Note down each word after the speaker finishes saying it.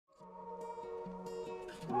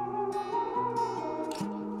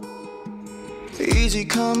Easy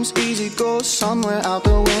comes, easy goes, somewhere out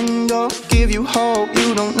the window. Give you hope,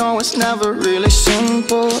 you don't know it's never really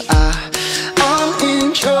simple. I'm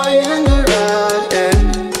enjoying the ride,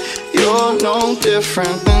 and you're no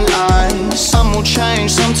different than I. Some will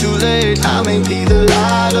change, some too late, I may be the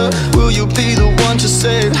latter. Will you be the one to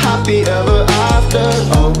say happy ever after?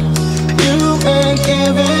 Oh, you may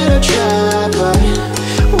give it a try, but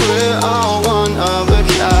we're all one of a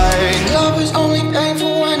kind. Love is only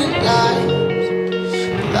painful when it lies,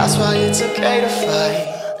 that's why it's okay to fight.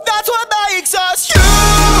 That's what makes us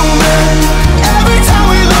human. Every time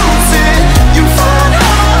we lose it, you find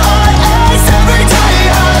heart aches. Every day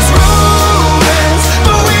has ruins,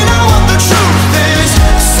 but we know what the truth is.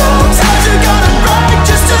 Sometimes you gotta break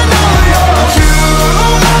just to know you're human.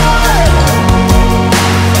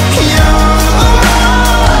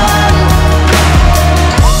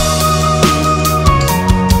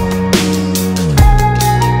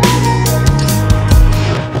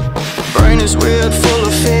 Brain is weird, full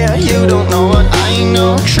of fear. You don't know what I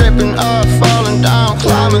know. Tripping up, falling down,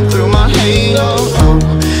 climbing through my halo. Oh,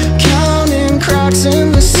 counting cracks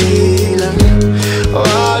in the ceiling,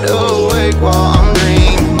 wide awake while I'm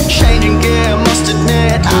dreaming. Changing gear, must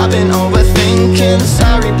admit I've been overthinking.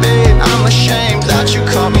 Sorry babe, I'm ashamed that you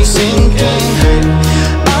caught me sinking. Hey,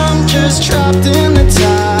 I'm just trapped in the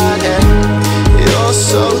tide, and you're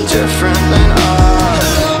so different than us.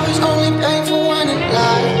 Love is only painful when it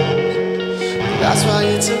lies, that's why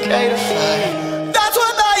it's okay to fight. That's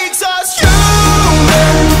what makes us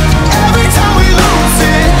human. Every time we lose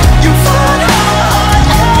it, you find heart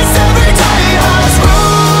aches. Every day has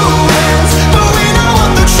ruins, but we know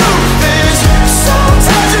what the truth is.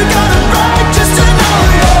 Sometimes you gotta break just to know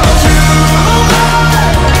you're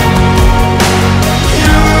human.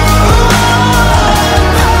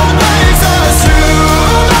 That makes us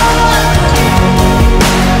human.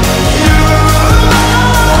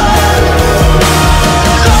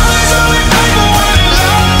 Love is only painful when it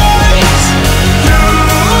lies.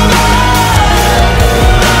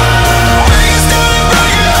 We can still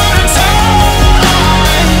break it all the time.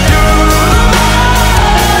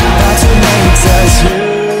 That's what makes us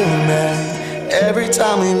human. Every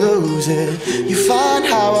time we lose it, you find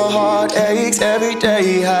how our heart aches. Every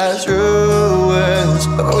day has ruins,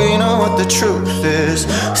 but we know what the truth is.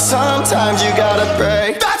 Sometimes you gotta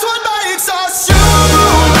break.